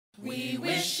We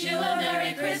wish you a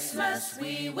Merry Christmas.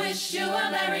 We wish you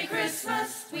a Merry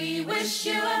Christmas. We wish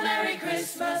you a Merry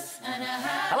Christmas and a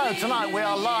happy... Hello, tonight we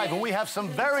are live and we have some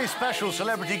very special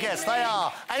celebrity guests. They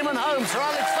are Eamon Holmes, Sir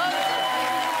Alex Ferguson,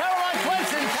 Caroline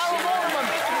Quentin, Carol Mortimer,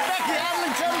 Becky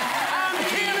Adlington and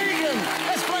Kian Egan.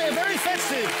 Let's play a very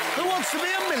festive Who Wants to Be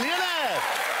a Millionaire?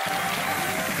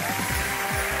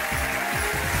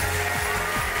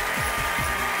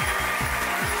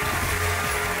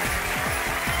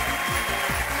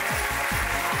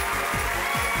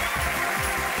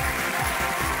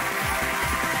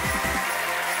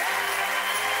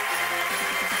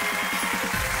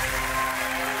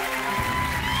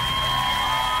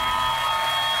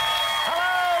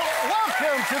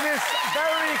 To this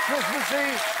very Christmassy,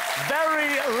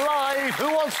 very live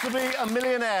Who Wants to Be a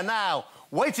Millionaire? Now,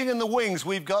 waiting in the wings,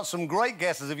 we've got some great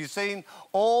guesses. Have you seen?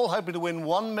 All hoping to win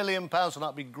 £1 million, and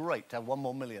that'd be great to have one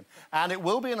more million. And it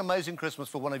will be an amazing Christmas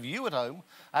for one of you at home,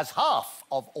 as half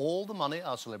of all the money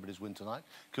our celebrities win tonight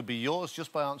could be yours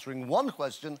just by answering one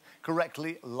question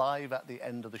correctly live at the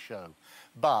end of the show.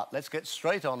 But let's get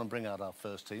straight on and bring out our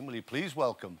first team. Will you please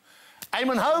welcome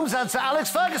Eamon Holmes and Sir Alex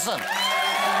Ferguson.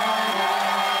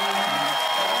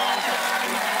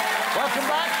 Welcome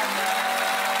back.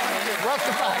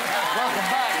 Welcome back. Welcome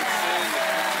back.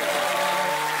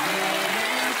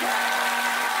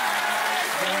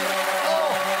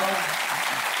 Oh.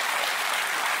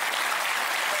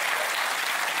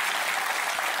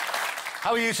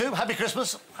 How are you two? Happy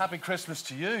Christmas. Happy Christmas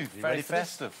to you. Very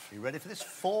festive. Are you ready for this?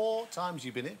 4 times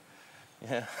you've been here.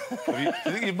 Yeah. Do you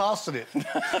think you've mastered it?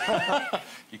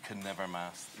 You can never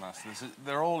master this.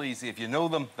 They're all easy. If you know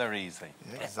them, they're easy.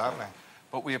 Yeah, exactly.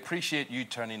 But we appreciate you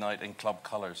turning out in club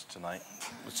colours tonight.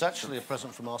 It's actually a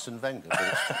present from Arsene Wenger.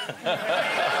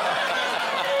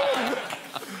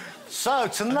 So,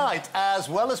 tonight, as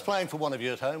well as playing for one of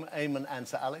you at home, Eamon and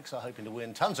Sir Alex are hoping to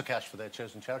win tons of cash for their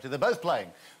chosen charity. They're both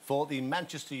playing for the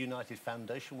Manchester United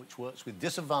Foundation, which works with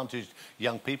disadvantaged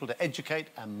young people to educate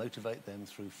and motivate them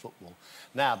through football.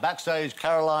 Now, backstage,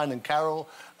 Caroline and Carol,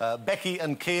 Becky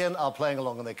and Kian are playing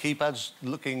along on their keypads,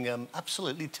 looking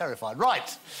absolutely terrified.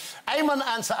 Right, Eamon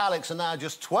and Sir Alex are now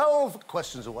just 12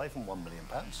 questions away from £1 million.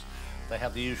 They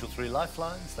have the usual 3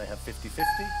 lifelines. They have 50-50.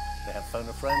 They have phone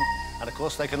a friend. And, of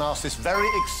course, they can ask this very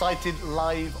excited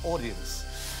live audience.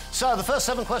 So, the first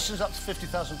 7 questions up to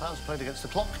 £50,000 played against the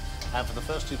clock. And for the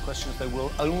first 2 questions, they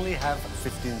will only have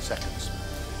 15 seconds.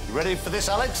 You ready for this,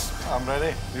 Alex? I'm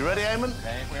ready. You ready, Eamon?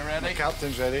 Okay, we're ready. The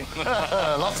captain's ready.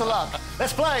 Lots of luck.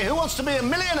 Let's play Who Wants to Be a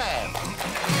Millionaire?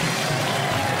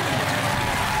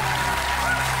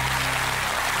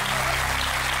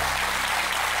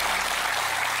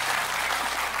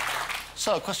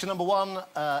 So, question number 1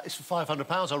 is for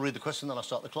 £500. I'll read the question, then I'll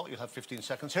start the clock. You'll have 15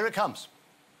 seconds. Here it comes.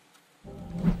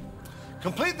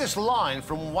 Complete this line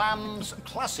from Wham's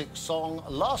classic song,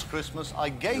 Last Christmas I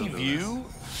Gave You...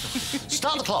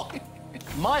 Start the clock.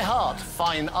 My heart,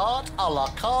 fine art, a la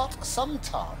carte, some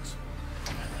tart.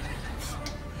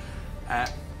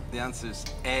 The answer is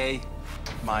A,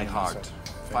 my heart.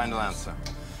 Final answer.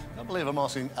 I can't believe I'm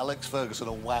asking Alex Ferguson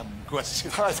a Wham question.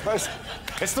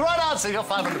 It's the right answer. You got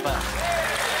 £500.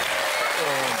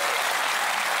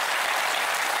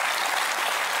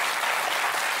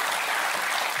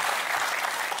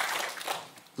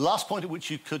 Last point at which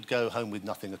you could go home with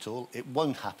nothing at all. It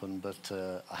won't happen, but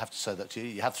I have to say that to you.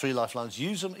 You have 3 lifelines.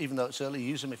 Use them, even though it's early.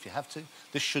 Use them if you have to.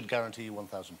 This should guarantee you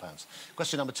 £1,000.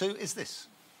 Question number 2 is this.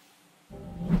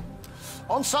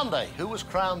 On Sunday, who was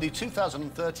crowned the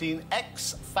 2013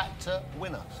 X Factor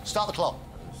winner? Start the clock.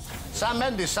 Sam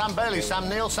Mendes, Sam Bailey, Sam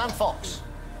Neill, Sam Fox.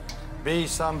 B,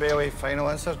 Sam Bailey. Final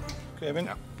answer, Eamon?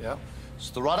 Yeah. Yeah. It's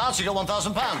the right answer. You got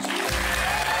 £1,000.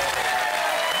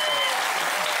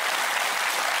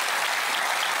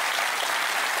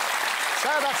 So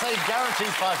that's a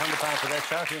guaranteed £500 for their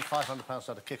charity and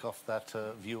 £500 to kick off that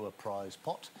viewer prize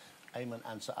pot. Eamon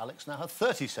and Sir Alex now have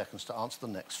 30 seconds to answer the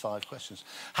next 5 questions.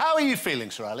 How are you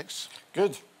feeling, Sir Alex?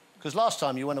 Good. Because last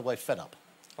time you went away fed up.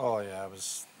 Oh, yeah, I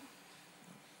was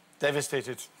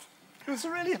devastated. It was a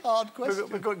really hard question.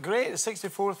 We got great,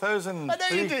 64,000. I know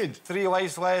you did. 3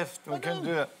 lives left. We couldn't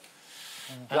do it.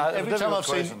 Every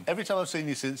time I've seen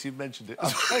you since, you've mentioned it.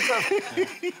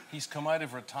 He's come out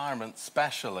of retirement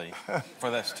specially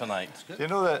for this tonight. Do you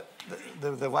know that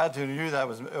the lad who knew that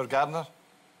was our gardener?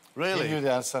 Really? He knew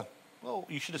the answer. Well,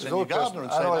 you should have sent your gardener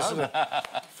and said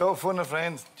Phil, phone a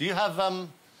friend. Do you have a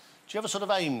sort of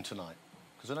aim tonight?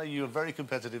 Because I know you're a very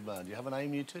competitive man. Do you have an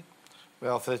aim, you two?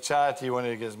 Well, for the charity, you want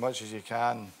to get as much as you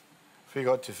can. If we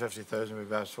got to 50,000, we'd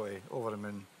be absolutely over the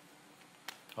moon.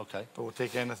 OK. But we'll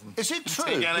take anything. Is it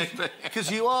true?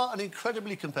 Because you are an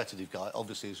incredibly competitive guy.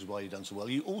 Obviously, this is why you've done so well.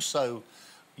 You also...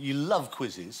 You love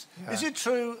quizzes. Yeah. Is it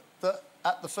true that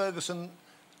at the Ferguson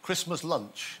Christmas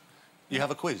lunch, you have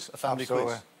a quiz, a family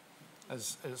quiz?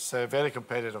 It's very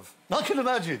competitive. I can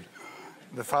imagine.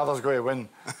 The father's going to win.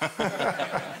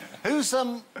 Who's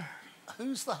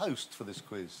the host for this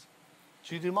quiz?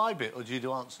 Do you do my bit or do you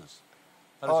do answers?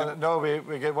 Oh, no,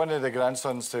 we get one of the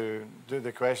grandsons to do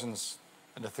the questions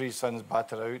and the three sons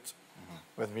batter out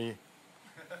with me.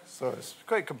 So it's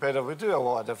quite competitive. We do a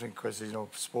lot of different quizzes, you know,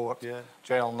 sport,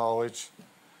 general knowledge.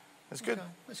 It's good. Okay.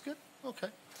 It's good. OK.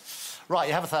 Right,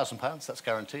 you have £1,000. That's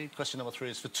guaranteed. Question number 3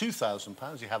 is for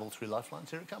 £2,000. You have all 3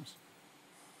 lifelines. Here it comes.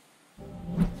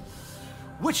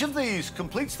 Which of these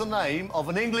completes the name of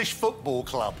an English football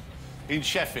club in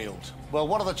Sheffield? Well,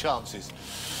 what are the chances?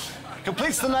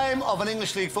 Completes the name of an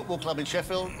English League football club in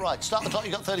Sheffield. Right, start the clock.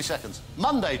 You've got 30 seconds.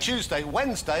 Monday, Tuesday,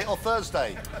 Wednesday or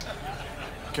Thursday?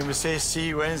 Can we say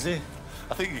C, Wednesday?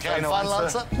 I think you can. Final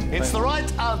answer? It's the right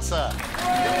answer.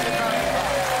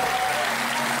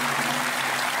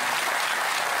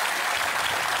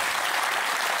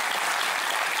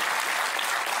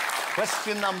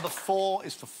 Question number 4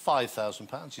 is for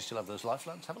 £5,000. You still have those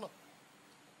lifelines. Have a look.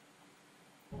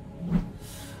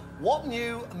 What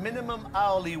new minimum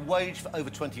hourly wage for over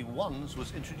 21s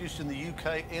was introduced in the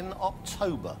UK in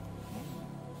October?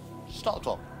 Start the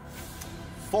clock.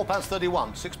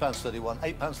 £4.31, £6.31,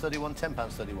 £8.31,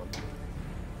 £10.31.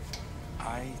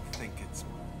 I think it's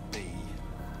B,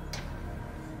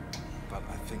 but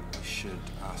I think we should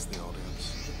ask the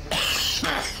audience.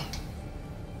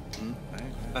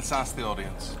 Let's ask the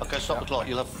audience. OK, stop the clock.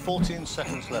 You'll have 14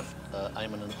 seconds left,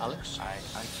 Eamon and Alex. I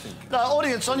think... Now,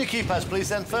 audience, on your keypads, please,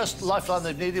 then. First lifeline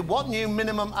they've needed. What new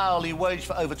minimum hourly wage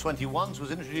for over 21s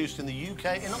was introduced in the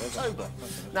UK in October?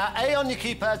 Now, A on your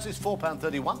keypads is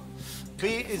 £4.31. B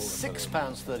is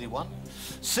 £6.31.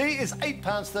 C is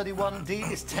 £8.31. D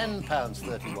is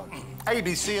 £10.31. A,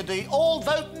 B, C or D, all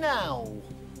vote now.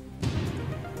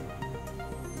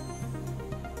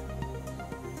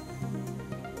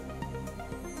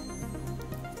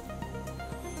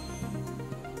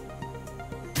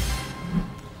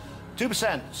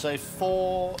 %, say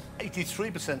 4,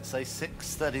 83% say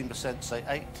 6, 13% say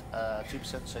 8,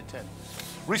 2% say 10.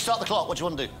 Restart the clock. What do you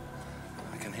want to do?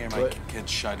 I can hear my kids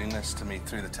shouting this to me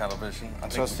through the television. I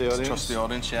trust the audience. Trust the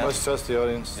audience, yeah. Let's trust the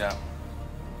audience. Yeah.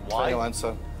 Why? Final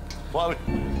answer. Why?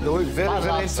 They look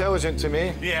very intelligent to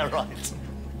me. Yeah, right.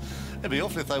 It'd be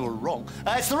awful if they were wrong.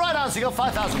 It's the right answer. You got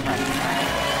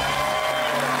 £5,000.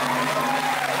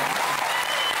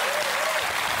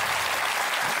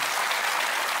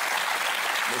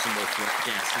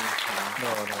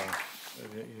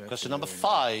 No. Question number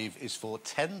 5 is for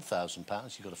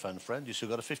 £10,000. You've got to phone a friend. You've still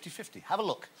got a 50-50. Have a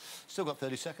look. Still got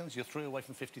 30 seconds. You're 3 away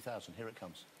from 50,000. Here it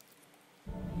comes.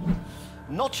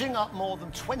 Notching up more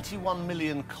than 21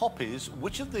 million copies,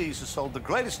 which of these has sold the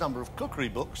greatest number of cookery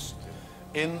books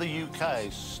in the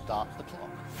UK? Start the clock.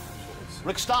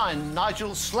 Rick Stein,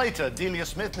 Nigel Slater, Delia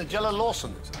Smith, Nigella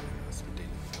Lawson.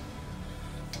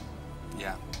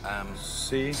 Yeah.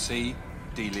 C. C.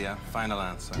 Delia, final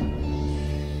answer.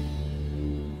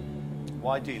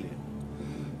 Why Delia?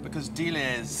 Because Delia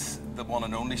is the one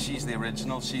and only. She's the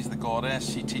original. She's the goddess.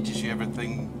 She teaches you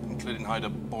everything, including how to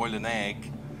boil an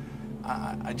egg.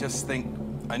 I just think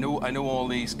I know all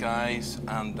these guys,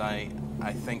 and I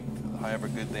think, however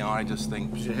good they are, I just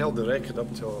think she held the record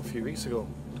up till a few weeks ago.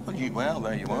 Well,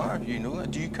 there you are. You know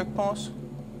that. Do you cook, boss?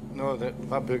 No, that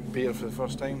book beat her for the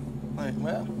first time. Right,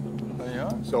 well, there you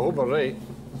are. So I hope I'm right.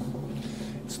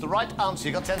 It's the right answer.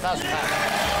 You got £10,000.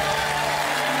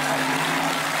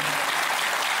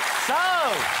 So,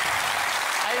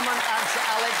 Eamon and Sir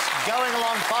Alex going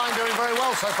along fine, doing very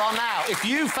well so far. Now, if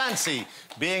you fancy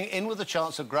being in with a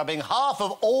chance of grabbing half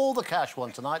of all the cash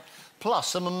won tonight, plus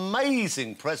some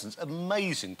amazing presents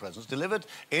delivered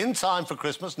in time for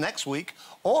Christmas next week,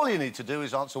 all you need to do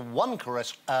is answer one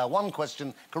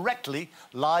question correctly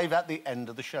live at the end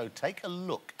of the show. Take a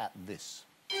look at this.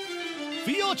 For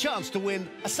your chance to win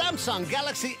a Samsung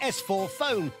Galaxy S4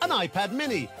 phone, an iPad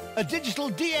mini, a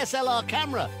digital DSLR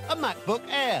camera, a MacBook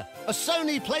Air, a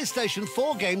Sony PlayStation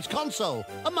 4 games console,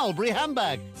 a Mulberry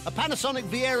handbag, a Panasonic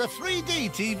Viera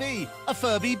 3D TV, a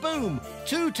Furby Boom,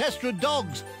 2 Testra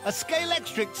dogs, a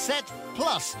Scalextric set,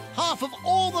 plus half of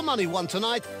all the money won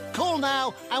tonight, call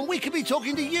now and we could be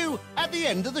talking to you at the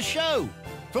end of the show.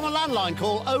 From a landline,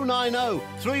 call 090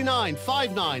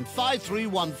 3959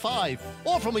 5315,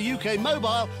 or from a UK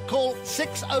mobile, call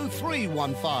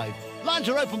 60315. Lines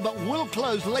are open but will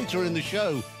close later in the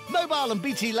show. Mobile and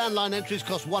BT landline entries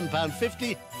cost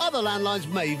 £1.50. Other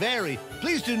landlines may vary.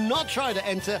 Please do not try to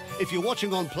enter if you're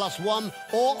watching on +1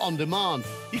 or on demand.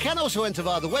 You can also enter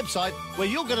via the website, where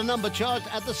you'll get a number charged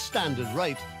at the standard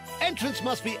rate. Entrants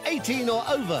must be 18 or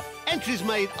over. Entries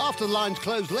made after the lines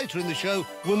close later in the show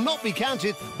will not be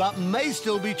counted, but may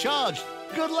still be charged.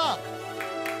 Good luck.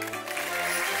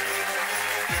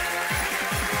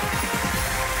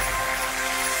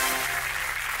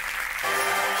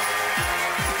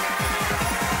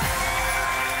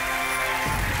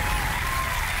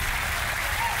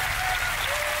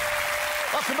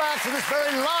 Welcome back to this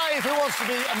very live Who Wants to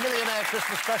Be a Millionaire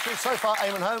Christmas special. So far,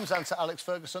 Eamon Holmes and Sir Alex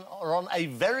Ferguson are on a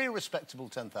very respectable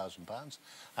 £10,000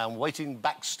 and waiting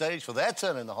backstage for their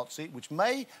turn in the hot seat, which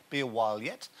may be a while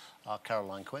yet, are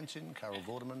Caroline Quentin, Carol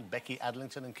Vorderman, Becky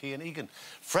Adlington and Cian Egan.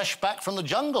 Fresh back from the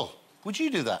jungle. Would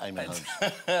you do that, Eamon Holmes?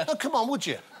 Oh, come on, would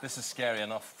you? This is scary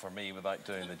enough for me without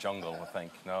doing the jungle, I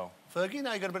think. No. Fergie,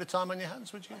 now you've got a bit of time on your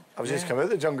hands, would you? I was just come out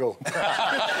of the jungle.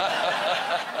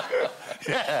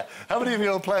 Yeah. How many of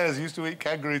your players used to eat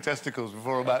kangaroo testicles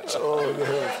before a match? Oh, no.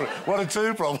 1 or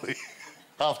 2, probably.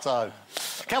 Half time.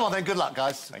 Come on, then. Good luck,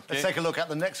 guys. Let's you. take a look at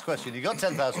the next question. You got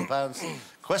 £10,000.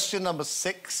 Question number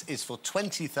 6 is for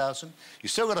 £20,000. You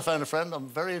still got to phone a friend. I'm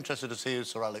very interested to see who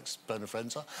Sir Alex phone a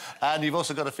friends are. And you've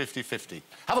also got a 50-50.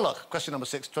 Have a look. Question number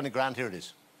 6, 20 grand. Here it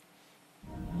is.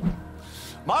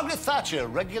 Margaret Thatcher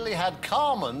regularly had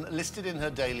Carmen listed in her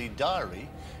daily diary,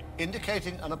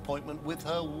 indicating an appointment with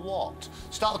her what?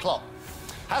 Start the clock.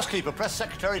 Housekeeper, press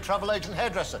secretary, travel agent,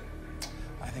 hairdresser.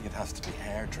 I think it has to be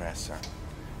hairdresser.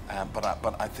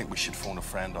 But I think we should phone a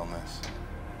friend on this.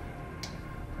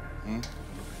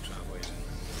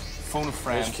 Phone a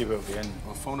friend. Housekeeper will be in.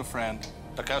 We'll phone a friend.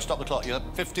 OK, I'll stop the clock. You have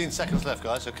 15 seconds left,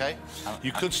 guys, OK?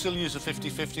 You could still use a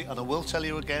 50-50, and I will tell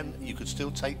you again, you could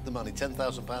still take the money.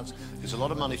 £10,000 is a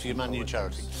lot of money for your Man U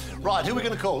charity. Right, who are we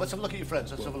going to call? Let's have a look at your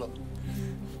friends. Let's have a look.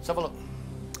 Let's have a look.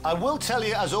 I will tell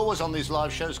you, as always on these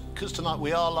live shows, because tonight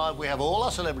we are live, we have all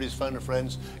our celebrities phone a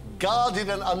friends, guarded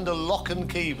and under lock and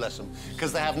key, bless them,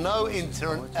 because they have no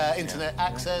internet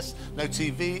access, no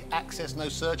TV access, no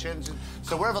search engine.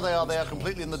 So wherever they are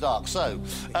completely in the dark. So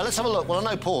let's have a look. Well, I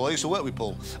know Paul. I used to work with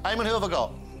Paul. Eamon, who have I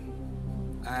got?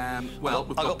 Well,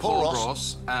 we've I've got got Paul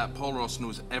Ross. Paul Ross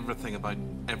knows everything about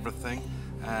everything.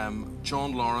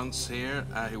 John Lawrence here,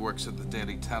 who works at the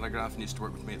Daily Telegraph and used to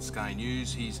work with me at Sky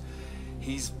News. He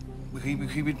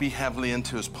would be heavily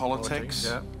into his politics.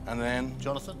 Yeah. And then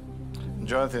Jonathan?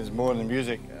 Jonathan's more in the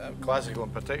music, classical in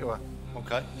particular.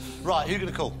 OK. Right, who are you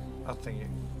going to call? I think you...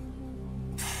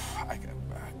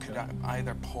 could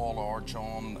either Paul or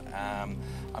John. I'm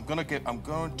going to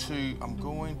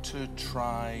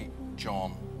try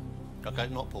John. OK,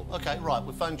 not Paul. OK, right,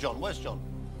 we'll phone John. Where's John?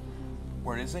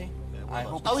 Where is he? I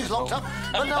hope he's locked up.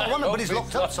 Well, no, I wonder, but he's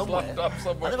locked up somewhere. I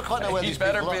never quite know where these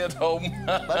people are. He better be at home.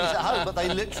 But he's at home, but they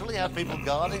literally have people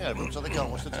guarding over him, so they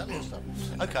can't watch the telly and stuff.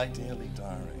 OK. Daily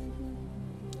diary.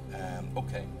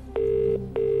 OK.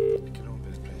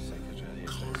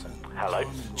 Hello.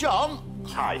 John?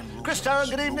 Hi. Chris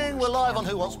Tarrant, good evening. We're live on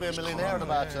Who Wants to Be a Millionaire at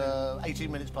about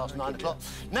 18 minutes past 9 o'clock.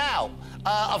 Now,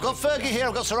 I've got Fergie here,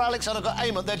 I've got Sir Alex and I've got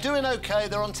Eamon. They're doing OK,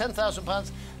 they're on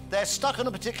 £10,000. They're stuck on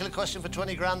a particular question for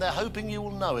 20 grand. They're hoping you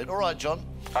will know it. All right, John.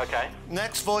 OK.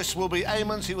 Next voice will be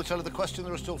Eamon's. He will tell you the question.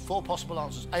 There are still 4 possible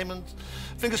answers. Eamon,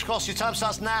 fingers crossed, your time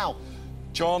starts now.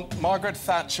 John, Margaret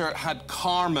Thatcher had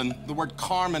Carmen, the word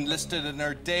Carmen, listed in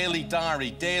her daily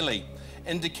diary, daily,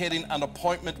 indicating an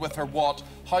appointment with her what?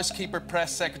 Housekeeper,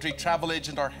 press secretary, travel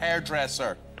agent or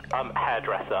hairdresser?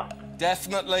 Hairdresser.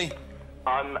 Definitely.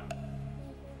 I'm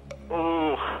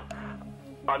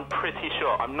pretty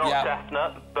sure. I'm not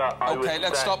definite, but I would OK,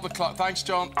 let's say... stop the clock. Thanks,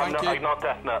 John. Thank you. I'm not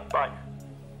definite. Bye.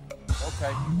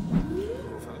 OK.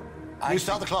 You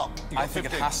start the clock. I think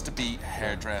it has to be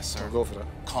hairdresser. Go for it.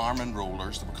 Carmen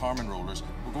Rollers. There were Carmen Rollers.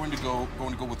 We're going to go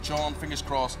with John. Fingers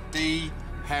crossed. D.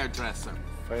 Hairdresser.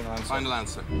 Final answer. Final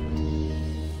answer.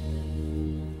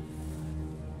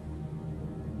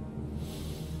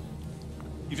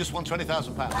 You've just won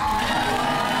 £20,000.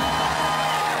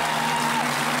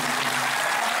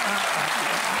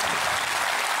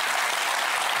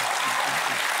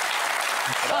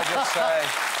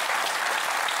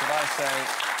 Should I say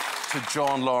to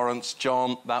John Lawrence,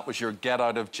 John, that was your get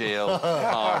out of jail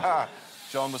card.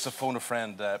 John was a phone a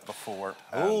friend before.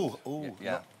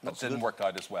 Yeah, that didn't work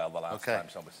out as well the last time,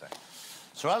 shall we say.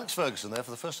 Sir Alex Ferguson there,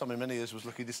 for the first time in many years, was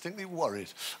looking distinctly worried.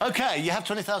 OK, you have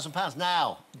 £20,000.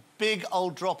 Now, big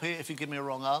old drop here if you give me a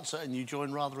wrong answer and you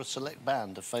join rather a select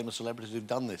band of famous celebrities who've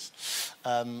done this.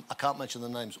 I can't mention the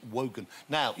names. Wogan.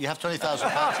 Now, you have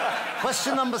 £20,000.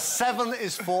 Question number 7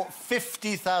 is for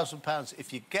 £50,000.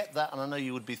 If you get that, and I know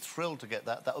you would be thrilled to get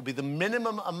that, that would be the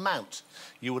minimum amount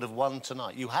you would have won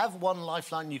tonight. You have one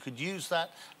lifeline. You could use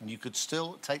that and you could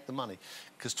still take the money,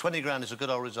 because 20 grand is a good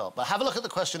old result. But have a look at the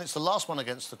question. It's the last one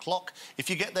against the clock. If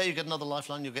you get there, you get another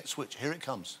lifeline, you'll get switch. Here it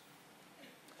comes.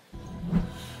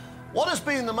 What has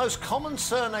been the most common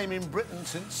surname in Britain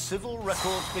since civil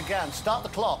records began? Start the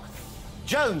clock.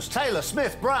 Jones, Taylor,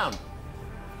 Smith, Brown.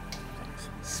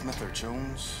 Smith or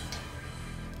Jones?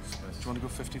 Smith. Do you want to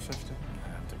go 50-50?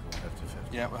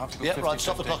 Yeah, we'll have to go 50-50. Right,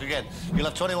 stop the clock again. You'll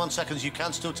have 21 seconds. You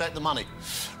can still take the money.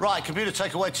 Right, computer,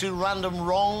 take away 2 random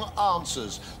wrong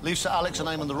answers. Leave Sir Alex and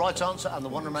Eamon the right answer and the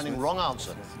one remaining wrong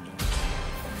answer.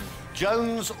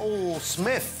 Jones or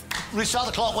Smith? Restart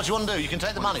the clock. What do you want to do? You can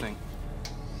take the money. I think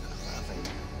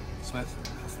Smith.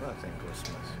 I think go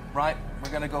Smith. Right,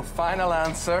 we're going to go final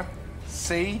answer.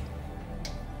 C.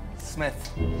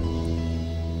 Smith.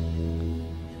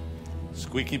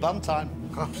 Squeaky bum time.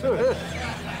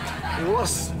 It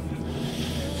was.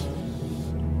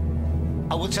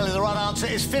 I will tell you the right answer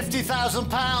is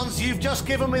 £50,000. You've just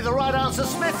given me the right answer.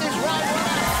 Smith is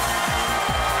right.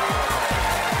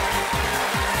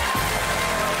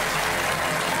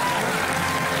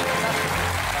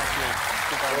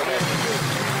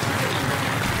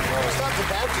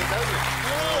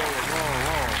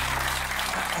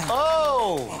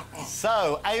 Oh!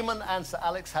 So, Eamon and Sir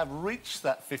Alex have reached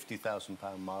that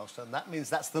 £50,000 milestone. That means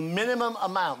that's the minimum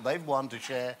amount they've won to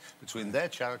share between their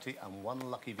charity and one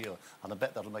lucky viewer. And I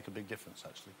bet that'll make a big difference,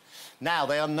 actually. Now,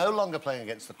 they are no longer playing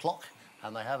against the clock,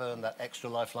 and they have earned that extra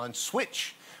lifeline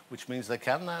switch, which means they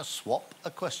can now swap a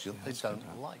question they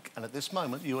don't like. And at this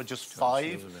moment, you are just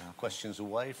 5 questions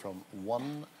away from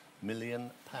 £1 million.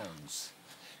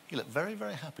 You look very,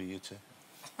 very happy, you two.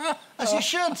 As you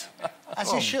should.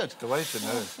 As you should. Delighted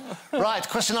now. Right,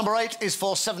 question number 8 is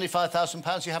for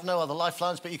 £75,000. You have no other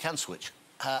lifelines, but you can switch.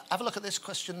 Have a look at this.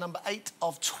 Question number 8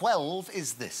 of 12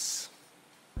 is this.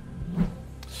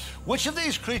 Which of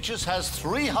these creatures has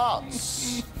 3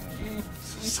 hearts?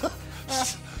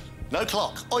 No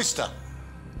clock. Oyster.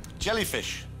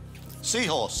 Jellyfish.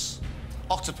 Seahorse.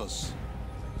 Octopus.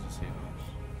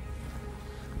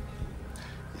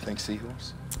 You think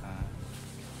seahorse?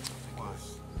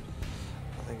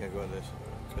 I think I got this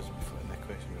in the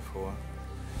question before.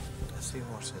 The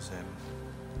seahorse is...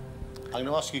 I'm going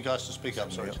to ask you guys to speak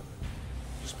up, sorry. Just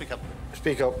speak up.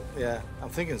 Speak up, yeah. I'm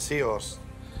thinking seahorse.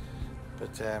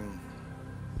 But, do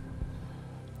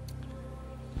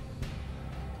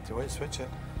you want to switch it?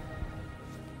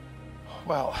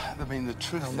 Well, I mean, the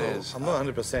truth is... I'm not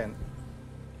 100%.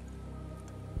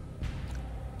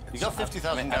 You got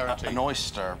 50,000 guaranteed. An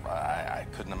oyster, I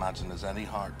couldn't imagine there's any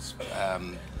hearts.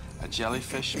 A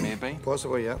jellyfish, maybe.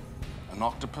 Possibly, yeah. An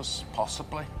octopus,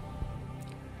 possibly.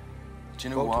 Do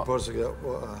you know Octopus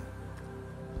what?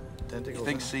 Tentacles. You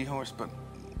think seahorse, but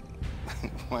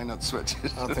why not switch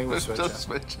it? I think we'll switch it. Just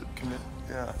switch it. Come in.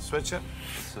 Yeah, switch it.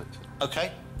 Switch it.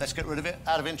 OK, let's get rid of it.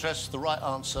 Out of interest, the right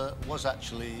answer was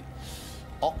actually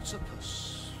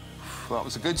octopus. Well, that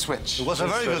was a good switch. It was a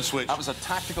very good switch. That was a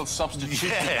tactical substitution,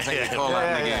 Yeah, I think they call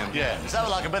that in the game. Yeah, is that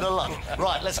like a bit of luck?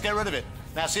 Right, let's get rid of it.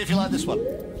 Now, see if you like this one.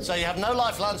 So you have no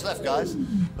lifelines left, guys,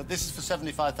 but this is for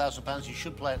 £75,000. You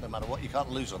should play it no matter what. You can't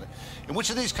lose on it. In which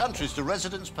of these countries do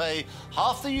residents pay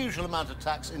half the usual amount of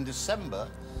tax in December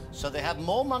so they have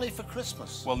more money for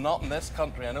Christmas? Well, not in this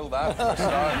country, I know that for a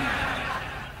start.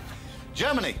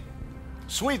 Germany,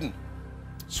 Sweden,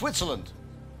 Switzerland,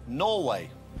 Norway.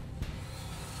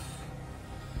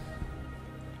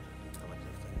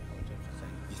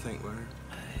 You think where?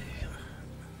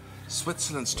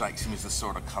 Switzerland strikes me as the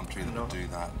sort of country that would do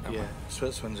that. Yeah,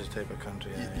 Switzerland's a type of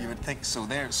country. You would think so.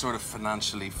 They're sort of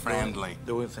financially friendly.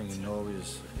 The only thing in Norway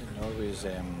is it's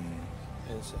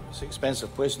an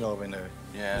expensive place, Norway now.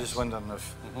 Yeah. I'm just wondering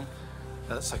if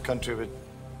that's a country would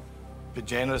be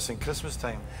generous in Christmas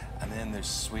time. And then there's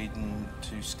Sweden,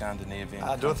 2 Scandinavian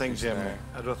I don't think countries Germany. there.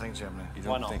 I don't think Germany. You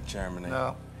don't think Germany?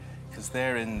 No. Because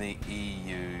they're in the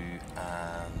EU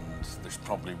and there's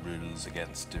probably rules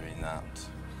against doing that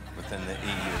within the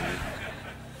EU.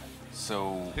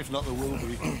 So... If not, there will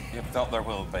be. If not, there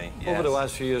will be, yes. Over the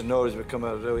last few years, Norway's become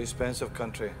a really expensive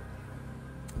country.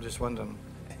 I'm just wondering.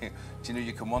 Do you know,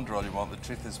 you can wonder all you want. The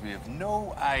truth is we have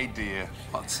no idea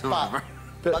whatsoever.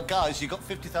 But guys, you got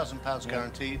 £50,000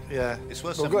 guaranteed. Yeah. It's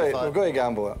worth we've got £75,000. to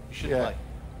gamble it. You should yeah. play.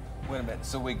 Wait a minute.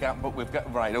 So we've got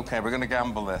right. Okay, we're going to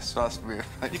gamble this. That's weird.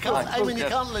 You can't. Eamon, you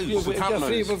can't lose. We can't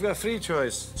lose. We've got a free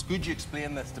choice. It's good you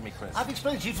explain this to me, Chris. I've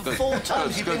explained to you for 4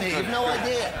 times. You've been here. You've no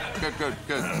idea.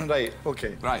 Good. Right.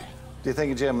 Okay. Right. Do you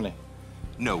think of Germany?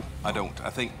 No, I don't. I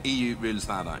think EU rules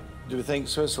that out. Do you think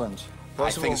Switzerland? Possible?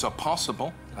 I think it's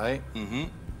possible. Right.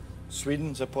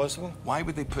 Sweden, is it possible? Why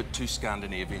would they put 2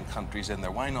 Scandinavian countries in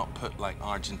there? Why not put, like,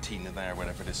 Argentina there,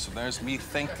 whatever it is? So there's me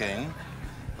thinking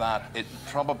that it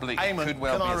probably Eamon, could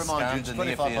well can be I a remind you, it's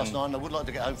Scandinavian 9:25. I would like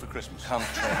to get home for Christmas.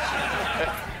 country.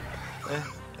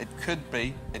 It could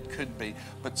be.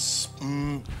 But...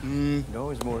 No,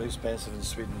 it's more expensive in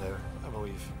Sweden now, I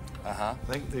believe. I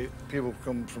think the people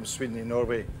come from Sweden and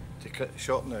Norway to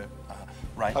shop now.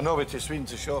 Right. Or Norway to Sweden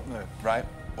to shop now. Right.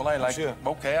 Well, I like sure.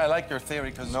 Okay, I like your theory,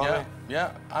 because, Norway?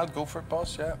 yeah, I'll go for it,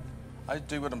 boss, yeah. I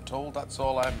do what I'm told. That's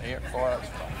all I'm here for.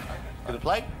 Gonna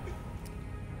play?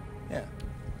 Yeah.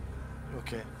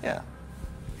 Okay. Yeah.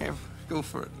 Here, go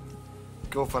for it.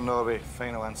 Go for Norway,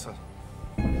 final answer.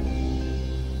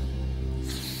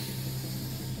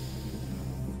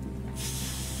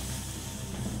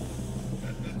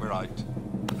 We're out.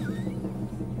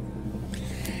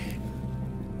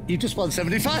 You just won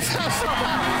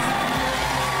 75,000.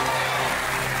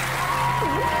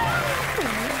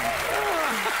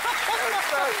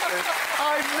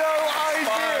 I've no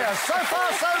idea. So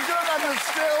far, so good, and there's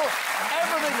still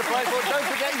everything to play for. Don't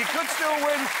forget, you could still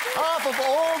win half of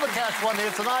all the cash won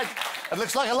here tonight. It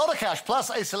looks like a lot of cash, plus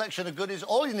a selection of goodies.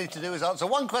 All you need to do is answer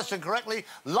one question correctly,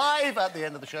 live at the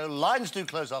end of the show. Lines do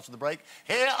close after the break.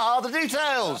 Here are the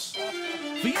details.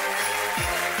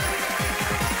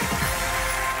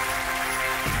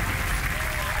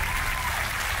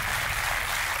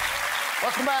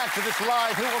 Welcome back to this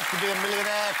live Who Wants to Be a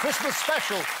Millionaire Christmas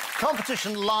special.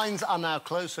 Competition lines are now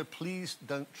closed, so please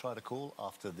don't try to call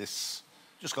after this.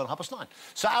 Just gone 9:30.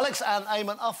 So Alex and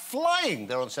Eamon are flying.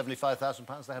 They're on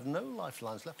 £75,000. They have no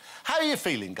lifelines left. How are you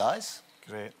feeling, guys?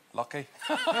 Great. Lucky.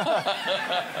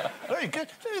 Very good.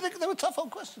 They were tough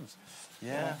on questions.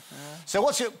 Yeah. So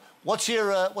what's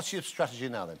your strategy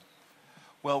now then?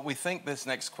 Well, we think this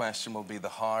next question will be the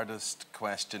hardest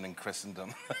question in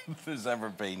Christendom there's ever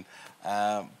been.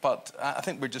 But I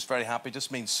think we're just very happy. It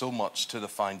just means so much to the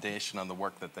foundation and the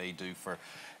work that they do for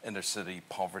inner-city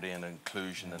poverty and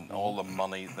inclusion and all the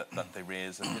money that they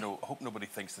raise. And, you know, I hope nobody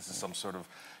thinks this is some sort of,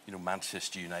 you know,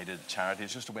 Manchester United charity.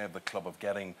 It's just a way of the club of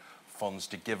getting funds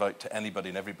to give out to anybody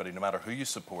and everybody, no matter who you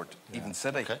support, even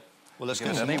City. Okay. Well, let's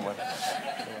get go. it anyway.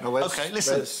 No, OK,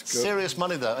 listen, serious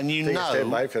money, though, and you know... Take a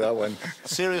step back for that one.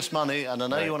 Serious money, and I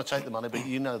know you want to take the money, but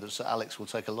you know that Sir Alex will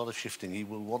take a lot of shifting. He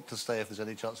will want to stay if there's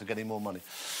any chance of getting more money.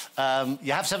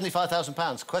 You have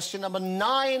 £75,000. Question number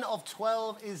 9 of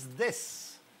 12 is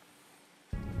this.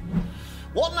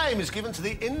 What name is given to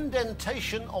the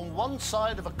indentation on one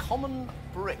side of a common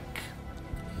brick?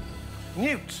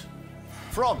 Newt,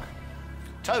 frog,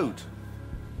 toad,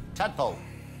 tadpole.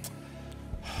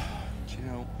 Do you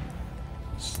know,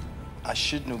 I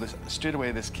should know this. Straight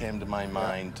away, this came to my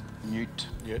mind. Newt.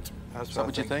 Newt. Is that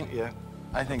what you think? Yeah.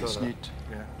 I think it's Newt.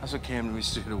 Yeah. That's what came to me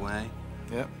straight away.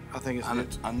 Yeah, I think it's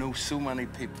Newt. I know so many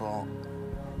people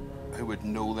who would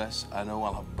know this. I know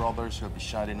I'll have brothers who'll be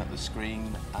shouting at the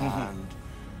screen, and...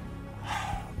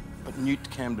 But Newt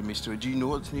came to me straight. Do you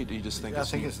know it's Newt, or you just think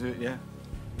it's Newt? I think it's Newt, yeah.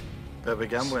 But we're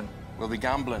gambling. We'll be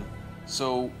gambling.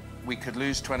 So we could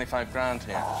lose 25 grand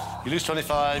here. You lose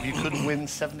 25, you couldn't win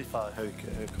 75. How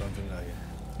confident are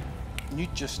you?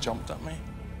 Newt just jumped at me,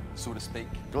 so to speak.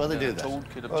 Well, they do that. Toad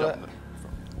could have Well, jumped.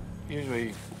 Usually,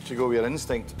 you should go with your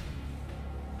instinct.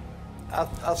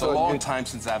 It's a long time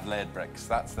since I've laid bricks.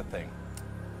 That's the thing.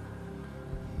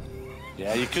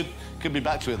 Yeah, you could be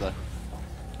back to it, though.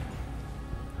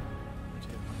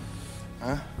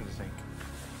 Huh? What do you think?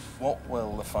 What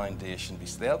will the foundation be?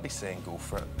 They'll be saying go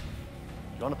for it.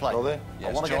 You want to play? Will they? I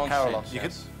Yes, want to get John Carol on. says You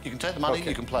yes. can take the money, Okay.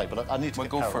 you can play, but I need to We'll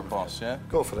get go Carol for on. it, boss, yeah?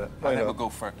 Go for it. I Why think not? we'll go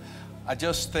for it. I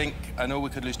just think, I know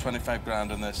we could lose 25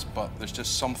 grand on this, but there's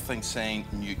just something saying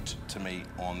Newt to me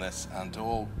on this, and to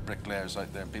all bricklayers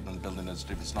out there, people in the building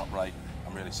industry, if it's not right,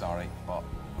 I'm really sorry, but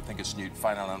I think it's Newt.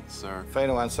 Final answer,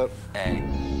 Final answer. A.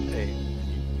 A.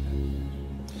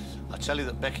 I tell you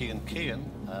that Becky and Kian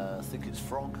think it's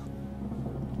frog.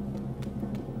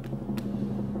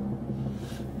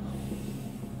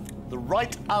 The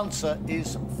right answer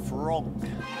is frog.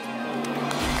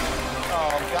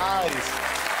 Oh, guys.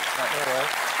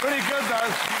 Pretty good,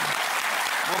 though.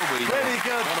 What a week. Pretty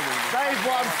good. They've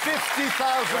won £50,000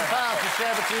 to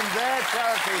share between their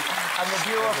charity and the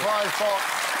viewer prize box.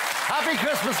 Happy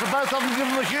Christmas to both of them. Give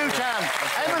them a huge hand.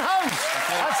 Eamon Holmes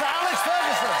and Sir Alex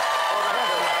Ferguson.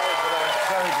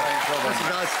 Very good. Listen,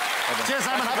 guys. Cheers,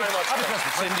 Simon. Happy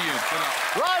Christmas. Same to you. Good luck.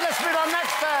 Right, let's meet our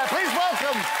next pair. Please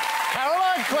welcome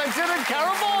Caroline Quentin and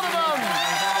Carol Vorderman.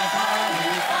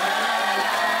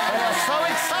 They are so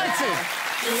excited.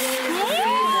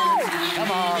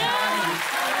 Come on.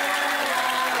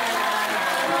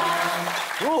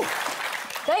 Ooh.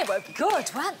 They were good,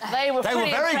 weren't they? They were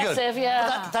pretty very impressive, good.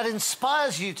 yeah. That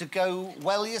inspires you to go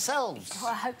well yourselves. Oh,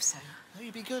 I hope so. Oh,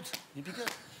 you'd be good. You'd be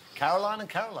good. Caroline and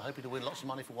Carol are hoping to win lots of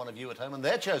money for one of you at home and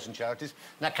their chosen charities.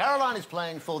 Now, Caroline is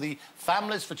playing for the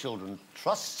Families for Children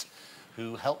Trust,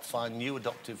 who help find new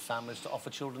adoptive families to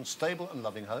offer children stable and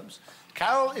loving homes.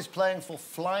 Carol is playing for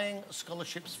Flying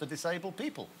Scholarships for Disabled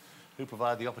People, who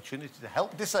provide the opportunity to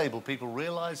help disabled people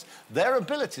realise their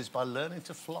abilities by learning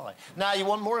to fly. Now, you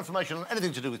want more information on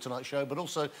anything to do with tonight's show, but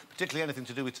also particularly anything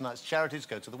to do with tonight's charities,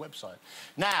 go to the website.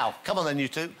 Now, come on then, you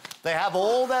two. They have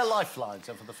all their lifelines,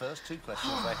 and for the first two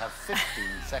questions, they have 15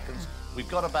 seconds. We've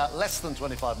got about less than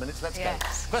 25 minutes. Let's go.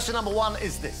 Question number one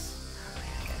is this.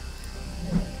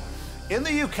 In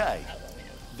the UK,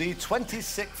 the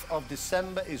 26th of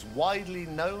December is widely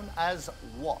known as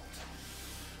what?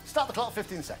 Start the clock,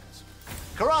 15 seconds.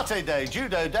 Karate Day,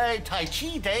 Judo Day, Tai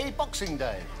Chi Day, Boxing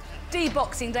Day.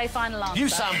 Boxing Day, final answer. You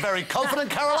sound very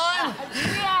confident, Caroline.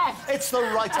 Yes! It's the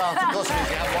right answer. Of course it is.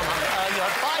 You have 100, you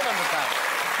have £500.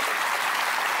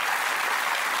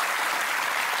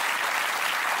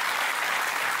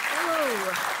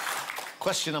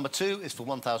 Question number two is for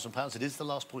 £1,000. It is the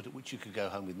last point at which you could go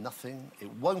home with nothing.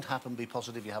 It won't happen. Be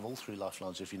positive. You have all three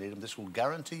lifelines if you need them. This will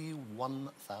guarantee you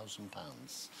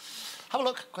 £1,000. Have a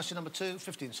look. Question number two,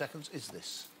 15 seconds, is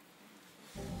this.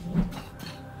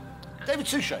 David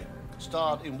Suchet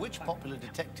starred in which popular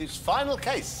detective's final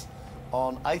case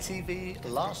on ITV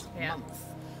last month?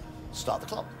 Start the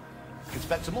clock.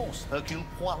 Inspector Morse, Hercule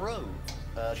Poirot,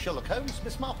 Sherlock Holmes,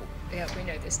 Miss Marple. Yeah, we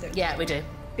know this, don't we? Yeah, we do.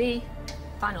 B,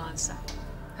 final answer.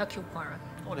 Hercule Poirot.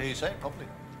 I want to hear you say it properly.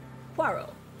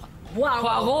 Poirot. Wow.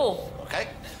 Poirot. OK.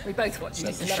 We both watched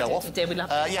it. Show off. We did, we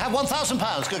loved it. You have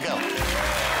 £1,000. Good girl.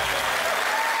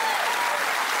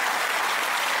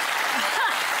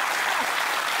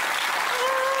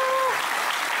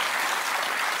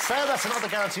 So that's another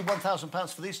guaranteed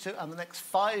 £1,000 for these two, and the next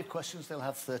 5 questions, they'll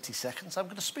have 30 seconds. I'm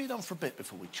going to speed on for a bit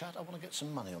before we chat. I want to get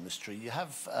some money on this tree. You have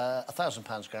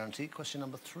 £1,000 guaranteed. Question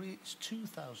number 3 is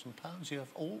 £2,000. You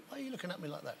have all... Why are you looking at me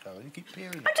like that, Carol? You keep peering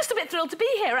at me. I'm just a bit thrilled to be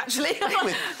here, actually.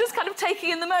 Just kind of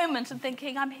taking in the moment and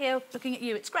thinking, I'm here looking at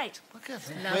you. It's great. Okay,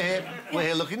 we're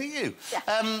here looking at you.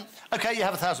 Yeah. OK, you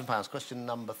have £1,000. Question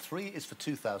number 3 is for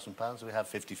 £2,000. We have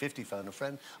 50-50, phone a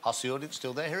friend. Ask the audience,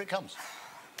 still there? Here it comes.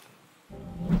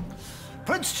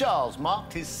 Prince Charles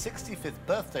marked his 65th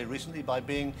birthday recently by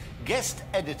being guest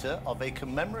editor of a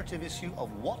commemorative issue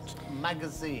of what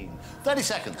magazine? 30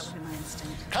 seconds.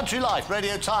 Country Life,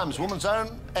 Radio Times, Woman's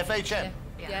Own, FHM.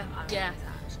 Yeah.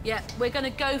 We're going to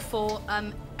go for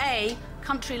A,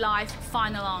 Country Life,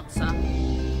 final answer.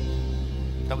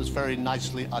 That was very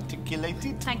nicely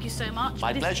articulated. Thank you so much.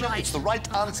 My pleasure. Right. It's the right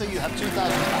answer. You have £2,000.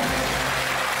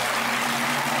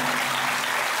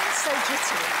 So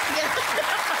jittery.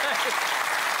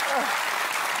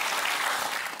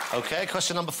 OK,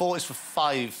 question number 4 is for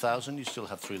 £5,000. You still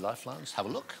have 3 lifelines. Have a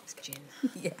look. It's gin.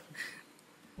 Yeah.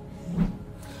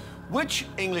 Which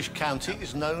English county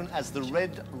is known as the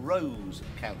Red Rose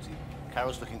County?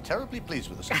 Carol's looking terribly pleased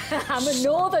with us. I'm a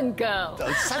northern girl.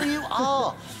 Oh, so you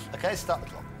are. OK, start the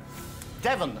clock.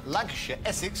 Devon, Lancashire,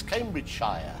 Essex,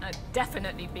 Cambridgeshire.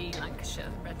 Definitely B,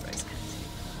 Lancashire, Red Rose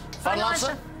County. Final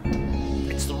answer?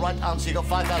 It's the right answer. You got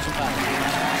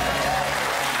 £5,000.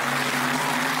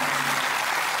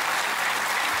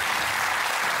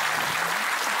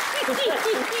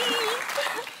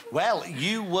 Well,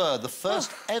 you were the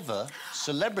first ever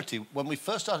celebrity when we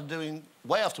first started doing,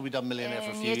 way after we'd done Millionaire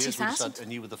for a few years, we decided, and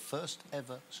you were the first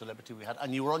ever celebrity we had,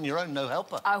 and you were on your own, no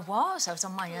helper. I was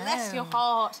on my own. Bless your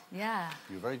heart. Yeah.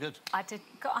 You were very good. I did,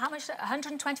 how much?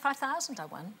 125,000 I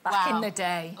won back in the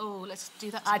day. Oh, let's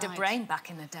do that I tonight. had a brain back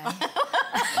in the day.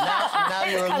 Now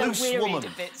you're a loose woman. A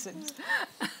bit since.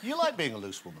 You like being a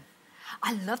loose woman?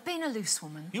 I love being a loose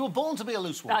woman. You were born to be a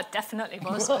loose woman. I definitely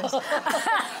was.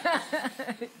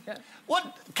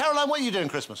 What, Caroline, what are you doing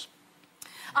Christmas?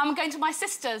 I'm going to my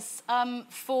sister's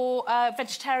for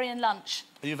vegetarian lunch.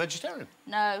 Are you a vegetarian?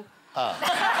 No. So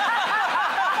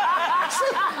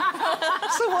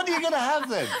what are you going to have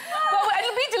then? Well,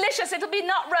 it'll be delicious. It'll be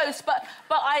nut roast, but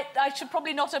I should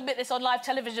probably not admit this on live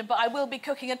television, but I will be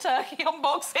cooking a turkey on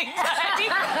Boxing Day.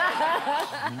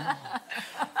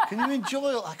 Can you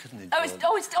enjoy it? I couldn't enjoy it.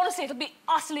 Honestly, it'll be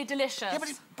utterly delicious. Yeah,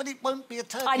 but it won't be a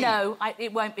turkey. I know.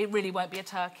 It really won't be a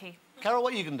turkey. Carol,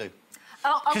 what are you going to do?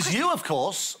 Because you, of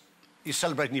course, you're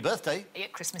celebrating your birthday. Yeah,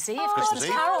 Christmas Eve. Christmas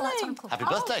Eve. Carol, that's Uncle. Happy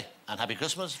birthday and happy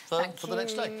Christmas for the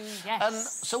next day. Yes. And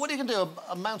so what are you going to do,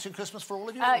 a mountain Christmas for all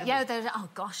of you? Yeah, oh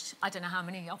gosh, I don't know how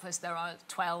many of us there are,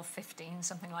 12, 15,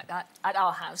 something like that, at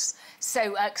our house.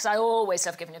 So, because I always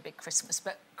love giving a big Christmas,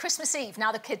 but Christmas Eve,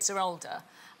 now the kids are older,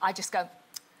 I just go,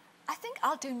 I think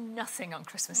I'll do nothing on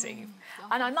Christmas Eve.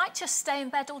 And I might just stay in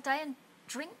bed all day and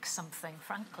drink something,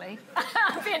 frankly.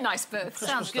 It'd be a nice birth.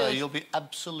 Sounds good. You'll be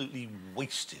absolutely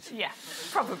wasted. Yeah,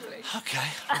 probably. OK,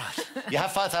 right. You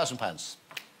have £5,000. Let's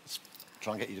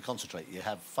try and get you to concentrate. You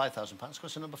have £5,000.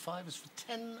 Question number 5 is for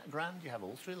 10 grand. You have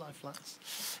all 3 lifelines.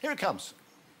 Here it comes.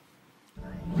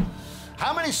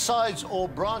 How many sides or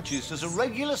branches does a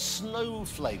regular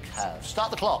snowflake have?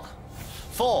 Start the clock.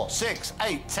 4, 6,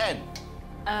 8, 10.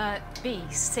 B,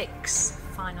 6.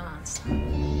 Final answer.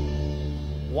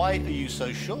 Why are you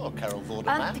so sure, Carol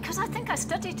Vorderman? Because I think I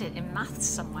studied it in maths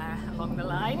somewhere along the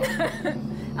line.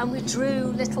 And we drew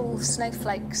little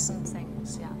snowflakes and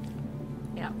things, yeah.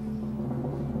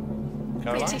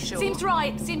 Caroline? Pretty sure. Seems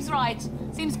right, seems right.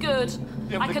 Seems good.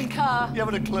 I concur. You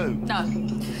haven't a clue? No.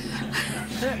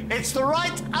 It's the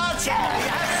right answer! You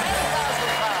have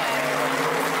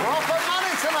 £10,000. Proper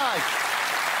money tonight!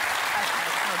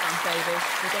 Hold on, baby.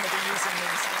 We're going to be using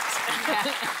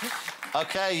these.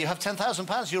 OK, you have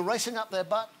 £10,000. You're racing up there,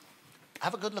 but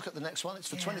have a good look at the next one. It's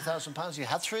for £20,000. You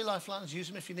had 3 lifelines. Use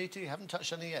them if you need to. You haven't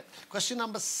touched any yet. Question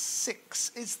number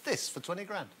 6 is this for 20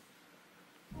 grand.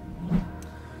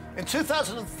 In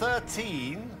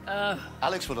 2013,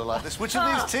 Alex would have liked this. Which of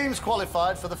these teams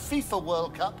qualified for the FIFA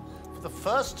World Cup for the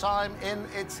first time in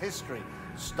its history?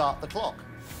 Start the clock.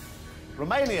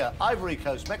 Romania, Ivory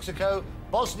Coast, Mexico,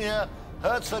 Bosnia,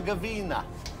 Herzegovina.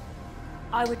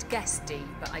 I would guess D,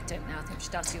 but I don't know. I think we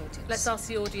should ask the audience. Let's ask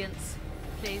the audience,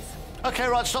 please. OK,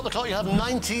 right, stop the clock. You have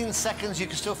 19 seconds. You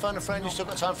can still phone a friend. You've still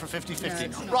got time for a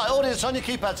 50-50. Right, audience, on your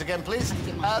keypads again, please.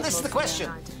 This is the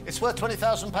question. It's worth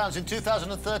 £20,000. In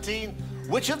 2013,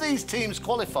 which of these teams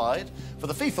qualified for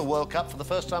the FIFA World Cup for the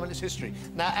first time in its history?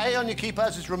 Now, A on your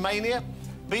keypads is Romania,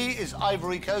 B is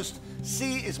Ivory Coast,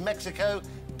 C is Mexico,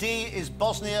 D is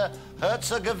Bosnia,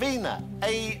 Herzegovina.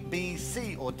 A, B,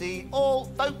 C or D. All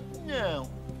vote now.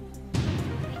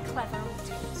 Clever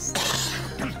audience.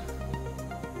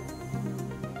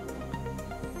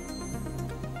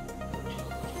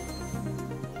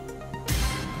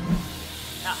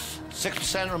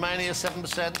 6% Romania, 7%,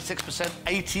 6%,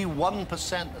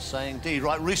 81% are saying D.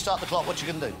 Right, restart the clock. What you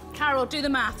going to do? Carol, do the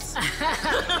maths.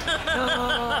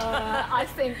 I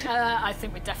think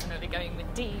we're definitely going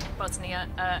with D, Bosnia,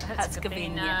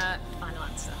 Herzegovina. Final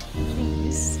answer.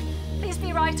 Please. Please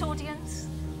be right, audience.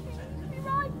 Be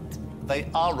right. They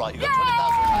are right. You got £20,000.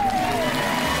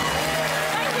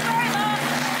 Thank you very much.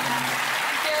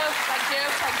 Thank you.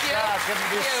 Yeah, it's going to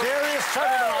be a serious total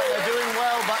tonight. They're doing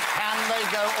well, but can they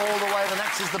go all the way? The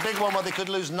next is the big one where they could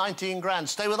lose 19 grand.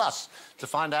 Stay with us to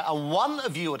find out. And one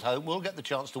of you at home will get the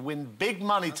chance to win big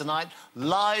money tonight,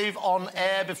 live on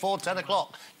air before 10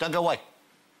 o'clock. Don't go away.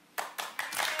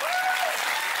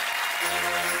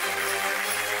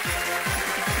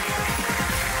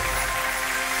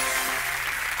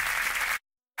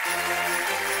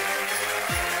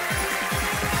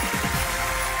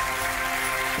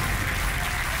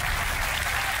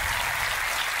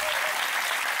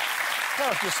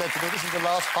 Just said to me, this is the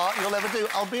last part you'll ever do.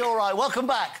 I'll be all right. Welcome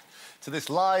back to this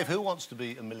live Who Wants to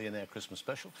Be a Millionaire Christmas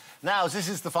special. Now, as this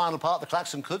is the final part, the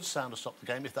klaxon could sound to stop the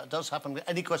game. If that does happen,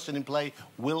 any question in play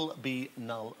will be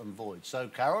null and void. So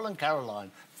Carol and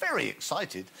Caroline, very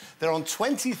excited. They're on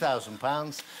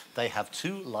 £20,000. They have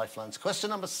 2 lifelines. Question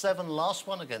number 7, last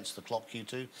one against the clock, you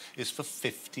two, is for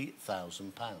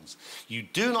 £50,000. You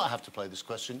do not have to play this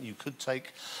question. You could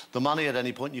take the money at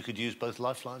any point. You could use both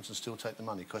lifelines and still take the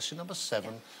money. Question number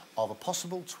 7 of a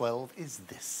possible 12 is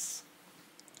this.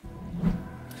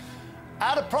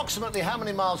 At approximately how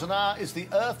many miles an hour is the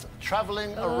Earth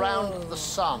travelling around the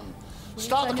Sun?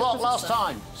 Start the clock last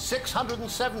time.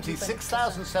 670,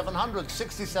 6,700,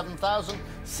 67,000,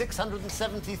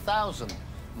 670,000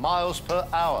 miles per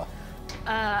hour.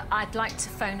 I'd like to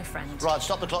phone a friend. Right,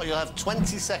 stop the clock. You'll have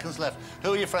 20 seconds left.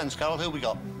 Who are your friends, Carol? Who have we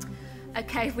got?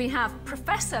 OK, we have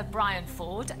Professor Brian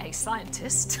Ford, a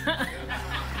scientist.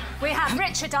 We have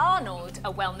Richard Arnold,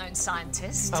 a well-known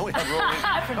scientist. And we have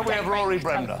Rory, and we have Rory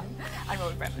Bremner. And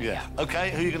Rory Bremner, yeah. OK,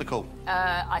 who are you going to call?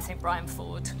 I think Brian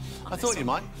Ford. I thought you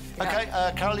might. OK,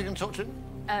 Carol, you can talk to him?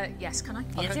 Yes, can I?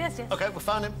 Okay. Yes. OK, we'll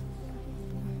phone him.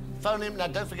 Phone him. Now,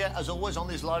 don't forget, as always on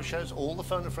these live shows, all the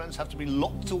phone and friends have to be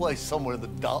locked away somewhere in the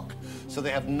dark, so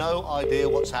they have no idea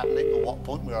what's happening or what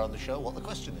point we are on the show, what the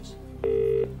question is.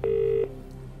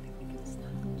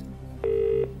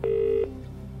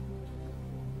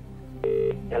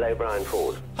 Hello, Brian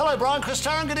Ford. Hello, Brian. Chris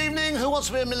Tarrant, good evening. Who Wants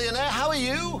to Be a Millionaire? How are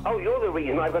you? Oh, you're the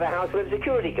reason I've got a house full of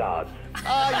security guards.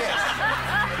 Yes.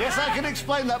 Yes, I can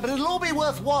explain that, but it'll all be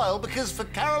worthwhile because for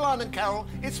Caroline and Carol,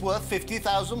 it's worth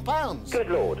 £50,000. Good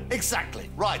Lord. Exactly.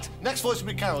 Right. Next voice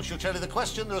will be Carol. She'll tell you the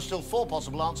question. There are still 4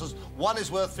 possible answers. One is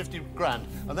worth 50 grand,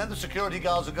 and then the security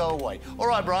guards will go away. All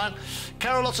right, Brian.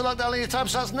 Carol, lots of luck, darling. Your time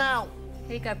starts now.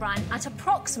 Here you go, Brian. At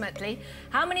approximately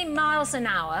how many miles an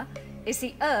hour is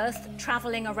the Earth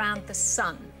travelling around the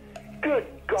Sun? Good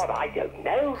God, I don't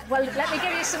know. Well, let me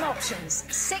give you some options.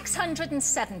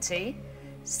 670,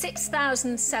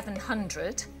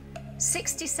 6,700,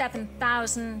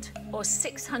 67,000 or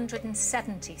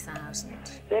 670,000.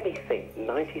 Let me think.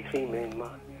 93 million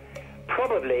miles.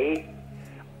 Probably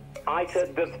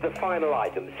the final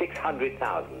item,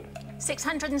 600,000.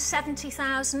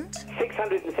 670,000?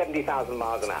 670,000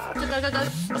 miles an hour. Go.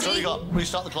 That's all you got.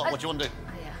 Restart the clock. What do you want to do?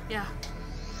 Yeah.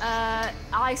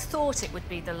 I thought it would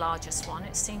be the largest one.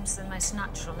 It seems the most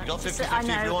natural. You got 50-50 if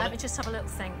you want Let it. me just have a little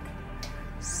think. Do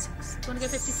you want to go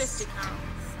 50-50?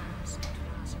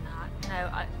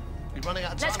 No, You're running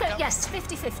out of time. let's go, Carol? yes,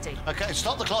 50-50. OK,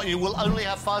 stop the clock. You will only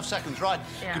have 5 seconds. Right.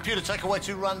 Yeah. Computer, take away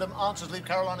 2 random answers. Leave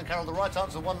Caroline and Carol the right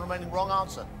answer, 1 remaining wrong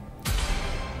answer.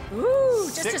 Ooh,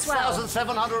 just as well.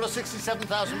 6,700 or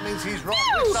 67,000 means he's wrong.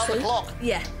 Restart the clock.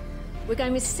 Yeah. We're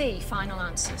going with C, final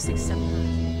answer,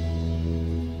 67,000.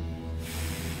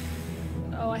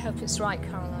 Oh, I hope it's right,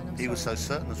 Caroline. I'm He was so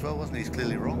sorry. certain as well, wasn't he? He's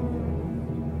clearly wrong.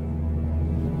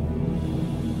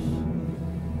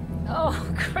 Oh,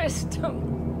 Chris,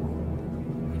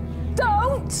 don't.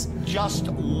 Don't! Just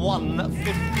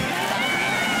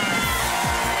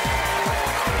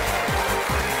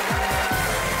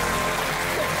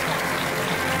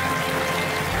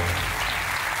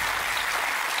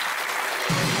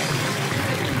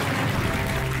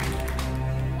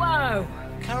Whoa!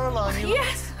 Caroline, you...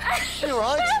 Yes. You're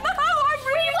right. I'm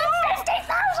really won 50,000.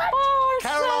 Oh,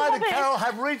 Caroline and so Carol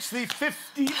have reached the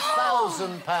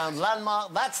 £50,000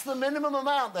 landmark. That's the minimum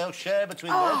amount they'll share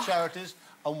between their charities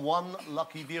and 1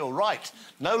 lucky viewer. Right,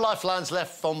 no lifelines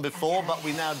left from before, but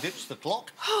we now ditch the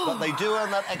clock. But they do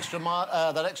earn that extra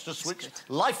switch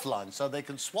lifeline, so they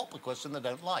can swap a question they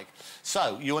don't like.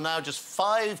 So you are now just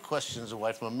 5 questions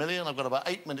away from $1 million. I've got about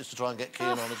 8 minutes to try and get Kean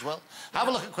on as well. Have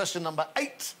a look at question number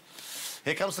 8.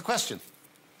 Here comes the question.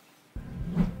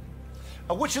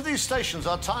 At which of these stations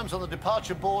are times on the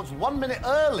departure boards 1 minute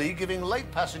early, giving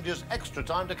late passengers extra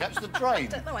time to catch the train? I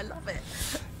don't know, I love it.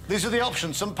 These are the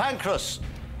options. St Pancras,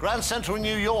 Grand Central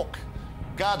New York,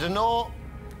 Gare du Nord,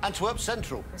 Antwerp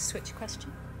Central. A switch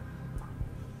question?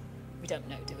 We don't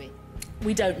know, do we?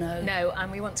 We don't know. No,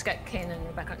 and we want to get Kean and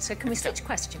Rebecca. So can we switch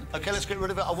question? Please? OK, let's get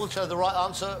rid of it. I will tell you the right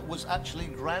answer was actually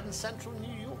Grand Central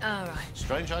New York. All right.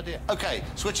 Strange idea. OK,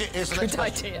 switch it. Here's the next Good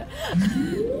question. idea.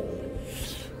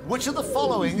 Which of the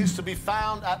following is to be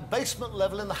found at basement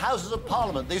level in the Houses of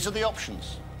Parliament? These are the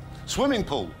options. Swimming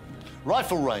pool,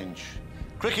 rifle range,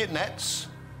 cricket nets,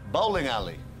 bowling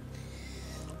alley.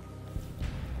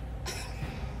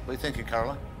 What are you thinking,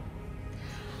 Caroline?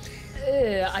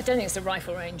 I don't think it's a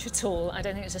rifle range at all. I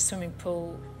don't think it's a swimming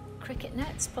pool. Cricket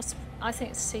nets, possibly. I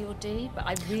think it's C or D, but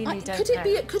I really don't could it know.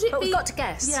 be? Could it but be? we've got to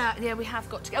guess. Yeah, we have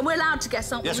got to. And we're allowed to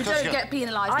guess, aren't we? Yes, We of course don't you get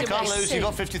penalised. I You can't guess lose. C. You've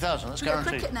got 50,000. That's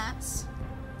guaranteed. Cricket nets.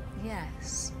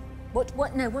 Yes. What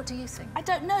do you think? I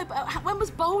don't know, but when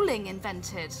was bowling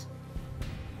invented?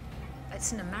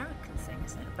 It's an American thing,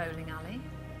 isn't it? A bowling alley.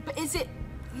 But is it?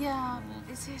 Yeah.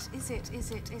 Is it?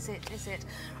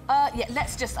 Yeah.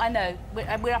 Let's just. I know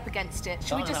we're up against it.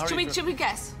 Should we just? Should we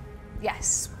guess?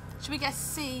 Yes. Should we guess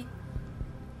C?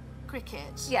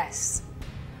 Cricket. Yes.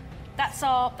 That's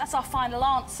our final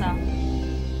answer.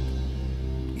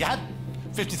 You had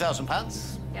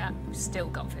 £50,000. Yeah. We've still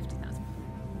got 50,000.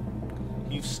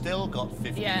 You've still got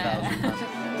 50,000. Yeah.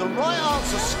 The right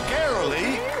answer,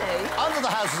 scarily, under the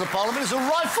Houses of Parliament, is a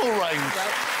rifle range.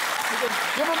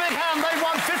 Give them a big hand. They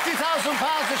won £50,000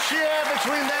 a share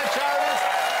between their charities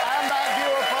and that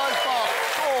viewer prize box.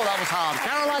 Oh, that was hard.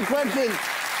 Caroline Quentin,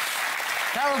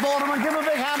 Carol Borderman, give them a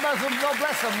big hand, both of them. God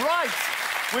bless them. Right,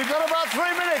 we've got about 3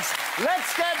 minutes.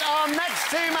 Let's get our next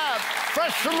team out.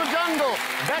 Fresh from the jungle,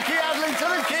 Becky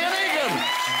Adlington and Kean Egan.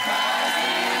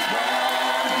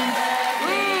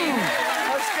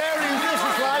 How scary is this?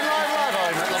 It's live.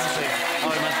 Oh, love to see it.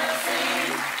 Oh, man.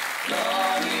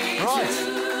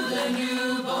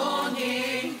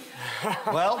 Right.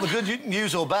 Well, the good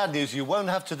news or bad news, you won't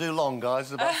have to do long, guys.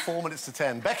 It's about 4 minutes to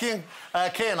 10. Becky and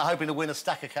Kian are hoping to win a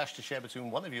stack of cash to share between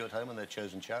one of you at home and their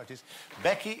chosen charities.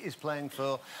 Becky is playing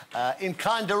for In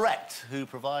Kind Direct, who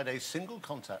provide a single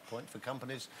contact point for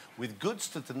companies with goods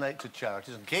to donate to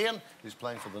charities. And Kian is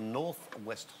playing for the North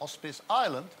West Hospice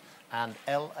Ireland and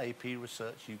LAP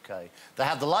Research UK. They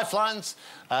have the lifelines.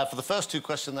 For the first 2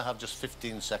 questions, they have just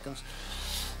 15 seconds.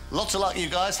 Lots of luck, you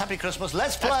guys. Happy Christmas.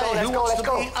 Let's play Who Wants to Be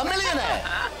a Millionaire?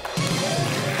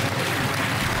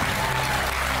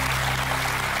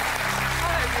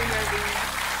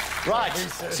 Right,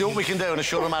 see what we can do in a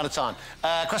short amount of time.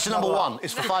 Question number 1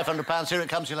 is for £500. Here it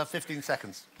comes. You'll have 15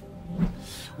 seconds.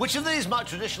 Which of these might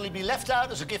traditionally be left out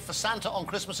as a gift for Santa on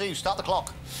Christmas Eve? Start the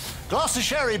clock. Glass of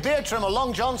sherry, beard trimmer,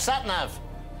 long john, sat-nav.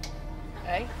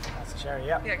 A. That's a sherry,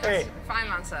 yeah. Yeah, glass,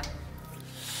 final answer.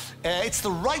 It's the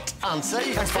right answer.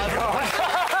 You have 500 pounds.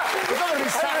 It's not going to be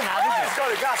sat-nav, is it? It's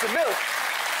got a glass of milk.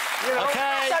 You know, OK.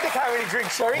 Santa can't really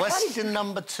drink sherry. Question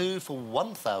number 2 for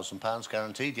 £1,000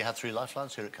 guaranteed. You had 3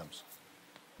 lifelines. Here it comes.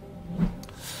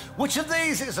 Which of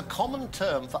these is a common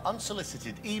term for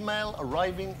unsolicited email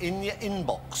arriving in your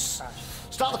inbox?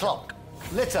 Start the clock.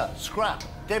 Litter, scrap,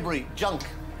 debris, junk.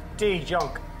 D,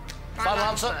 junk. Final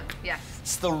answer? Yes.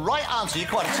 It's the right answer. You're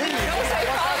quite a team.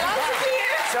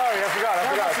 Sorry, I forgot.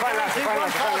 Final answer. For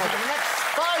the next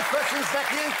 5 questions,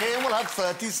 Becky and Kian will have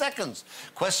 30 seconds.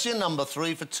 Question number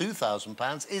 3 for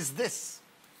 £2,000 is this.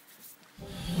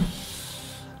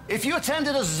 If you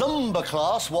attended a Zumba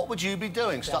class, what would you be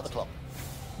doing? Start the clock.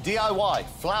 DIY,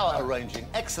 flower arranging,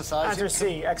 exercising. Answer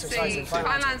C, exercising.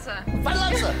 Final answer. Final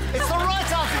answer. It's the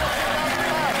right answer.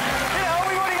 You know,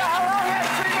 we've only got how long?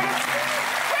 Yeah, 3 minutes.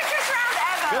 Quickest round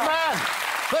ever. Good man.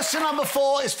 Question number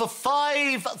 4 is for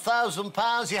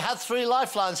 £5,000. You had 3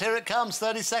 lifelines. Here it comes.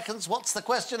 30 seconds. What's the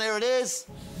question? Here it is.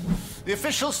 The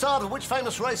official start of which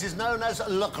famous race is known as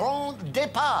Le Grand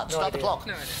Départ? Start the clock.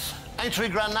 No idea. Aintree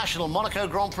Grand National, Monaco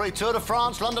Grand Prix, Tour de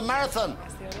France, London Marathon.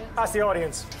 That's the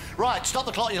audience. Right, stop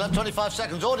the clock. You'll have 25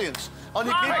 seconds. Audience, on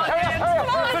your keyboard.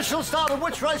 The official start of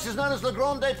which race is known as Le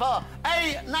Grand Départ?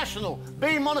 A, National.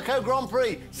 B, Monaco Grand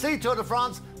Prix. C, Tour de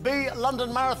France. B,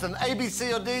 London Marathon. A, B,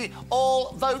 C or D.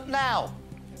 All vote now.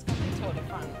 Tour de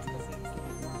France.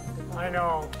 I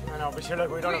know, but sure,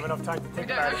 look, we don't have enough time to think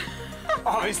about it.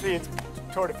 Obviously, it's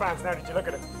Tour de France now that you look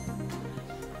at it.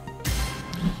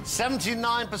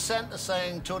 79% are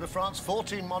saying Tour de France,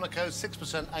 14 Monaco,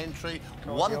 6% Aintree,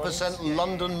 1%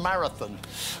 London Marathon.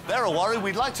 They're a worry.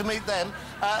 We'd like to meet them.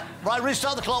 Right,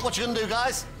 restart the clock. What you going to do,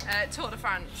 guys? Tour de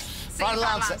France. Final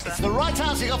answer. It's the right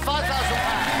answer. You got £5,000.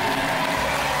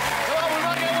 Well, we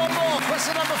might get one more.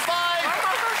 Question number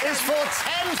 5 is for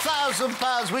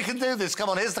 £10,000. We can do this. Come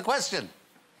on, here's the question.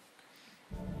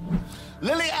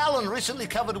 Lily Allen recently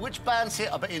covered which band's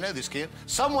hit? I bet you know this, Kian.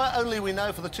 Somewhere Only We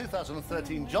Know for the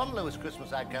 2013 John Lewis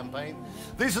Christmas ad campaign.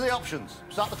 These are the options.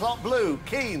 Start the clock. Blue,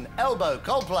 Keen, Elbow,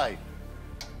 Coldplay.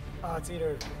 Oh, it's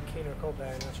either Keen or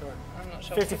Coldplay, I'm not sure. I'm not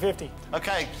sure. 50-50.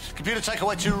 OK, computer, take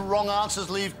away 2 wrong answers.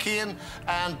 Leave Kian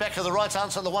and Becca the right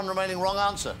answer, the 1 remaining wrong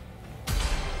answer.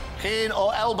 Keen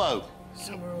or Elbow?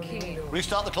 Keen.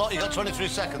 Restart the clock. You've got 23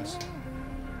 seconds.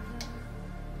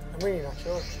 I'm really not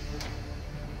sure.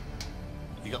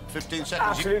 You got 15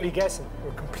 seconds. Absolutely guessing.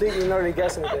 We're completely and utterly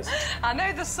guessing at this. I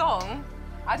know the song.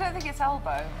 I don't think it's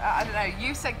Elbow. I don't know.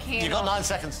 You said Keen. You got 9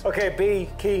 seconds. OK, B,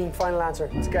 Keen, final answer.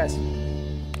 Let's guess.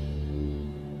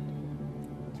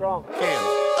 It's wrong. Kian.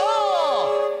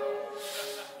 Oh!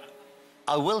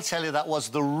 I will tell you that was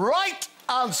the right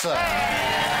answer. You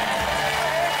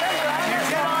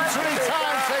did answer in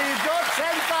time, so you got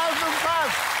 £10,000.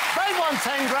 They won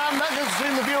 10 grand. That goes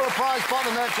between the viewer prize pot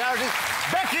and their charities.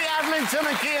 Becky Adlington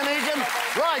and Kian Egan.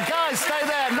 Right, guys, stay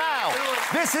there. Now,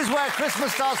 this is where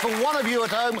Christmas starts for one of you at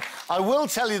home. I will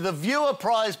tell you the viewer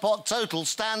prize pot total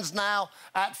stands now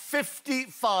at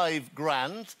 55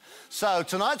 grand. So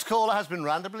tonight's caller has been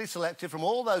randomly selected from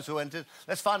all those who entered.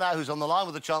 Let's find out who's on the line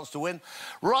with a chance to win.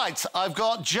 Right, I've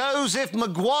got Joseph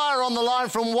Maguire on the line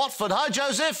from Watford. Hi,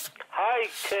 Joseph. Hi,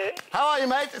 Kit. How are you,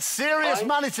 mate? Serious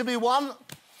money to be won.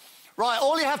 Right,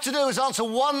 all you have to do is answer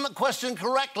 1 question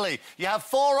correctly. You have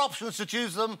 4 options to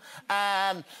choose them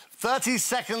and 30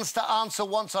 seconds to answer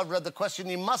once I've read the question.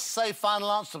 You must say final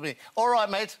answer to me. All right,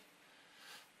 mate?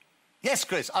 Yes,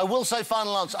 Chris, I will say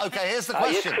final answer. OK, here's the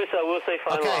question. Yes, Chris, I will say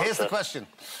final answer. OK, here's the question.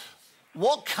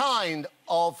 What kind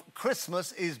of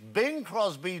Christmas is Bing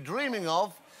Crosby dreaming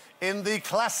of in the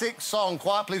classic song?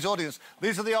 Quiet, please, audience.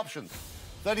 These are the options.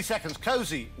 30 seconds.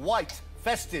 Cosy, white,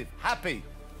 festive, happy.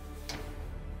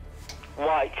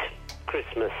 White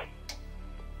Christmas.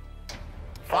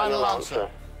 Final answer.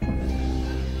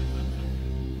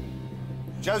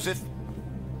 Joseph.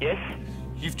 Yes?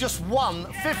 You've just won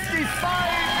 £55,000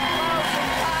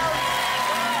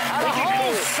 and a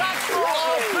whole sack full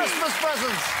of Christmas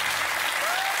presents.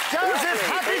 Joseph,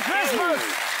 happy Christmas!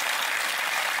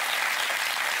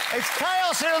 It's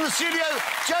chaos here in the studio.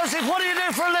 Joseph, what do you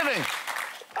do for a living?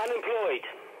 Unemployed.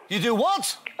 You do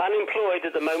what? Unemployed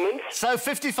at the moment. So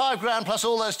 55 grand plus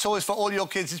all those toys for all your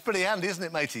kids is pretty handy, isn't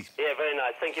it, matey? Yeah, very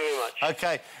nice. Thank you very much.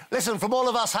 OK. Listen, from all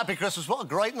of us, happy Christmas. What a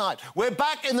great night. We're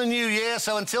back in the new year,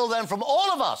 so until then, from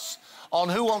all of us on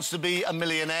Who Wants to Be a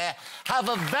Millionaire, have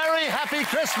a very happy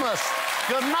Christmas.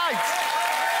 Good night.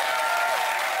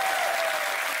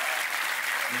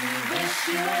 We wish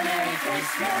you a Merry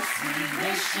Christmas. We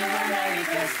wish you a Merry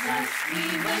Christmas. We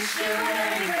wish you a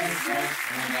Merry Christmas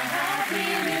and a Happy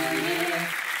New Year.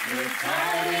 Good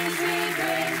tidings we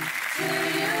bring to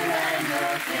you and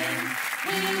your king.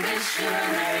 We wish you a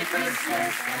Merry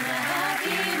Christmas and a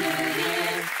Happy New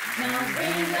Year. Now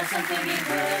bring us some figgy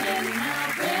pudding.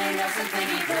 Now bring us some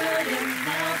figgy pudding.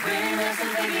 Now bring us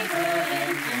some figgy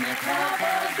pudding in a cup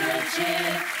of good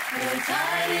cheer. Good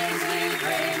tidings we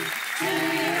bring to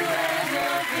you and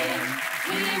your king.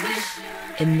 We wish you...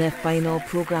 In the final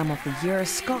programme of the year,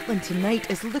 Scotland Tonight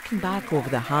is looking back over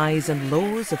the highs and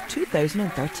lows of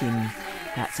 2013.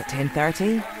 That's at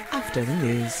 10:30 after the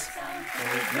news.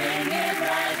 Bring it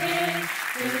right here.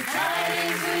 Good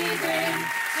tidings we bring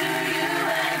to you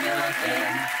and your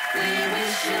king. We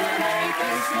wish you a Merry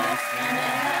Christmas and a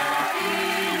Happy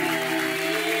New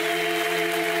Year.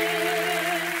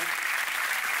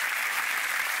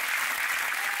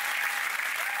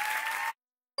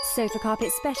 Sofa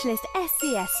carpet specialist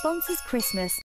SCS sponsors Christmas.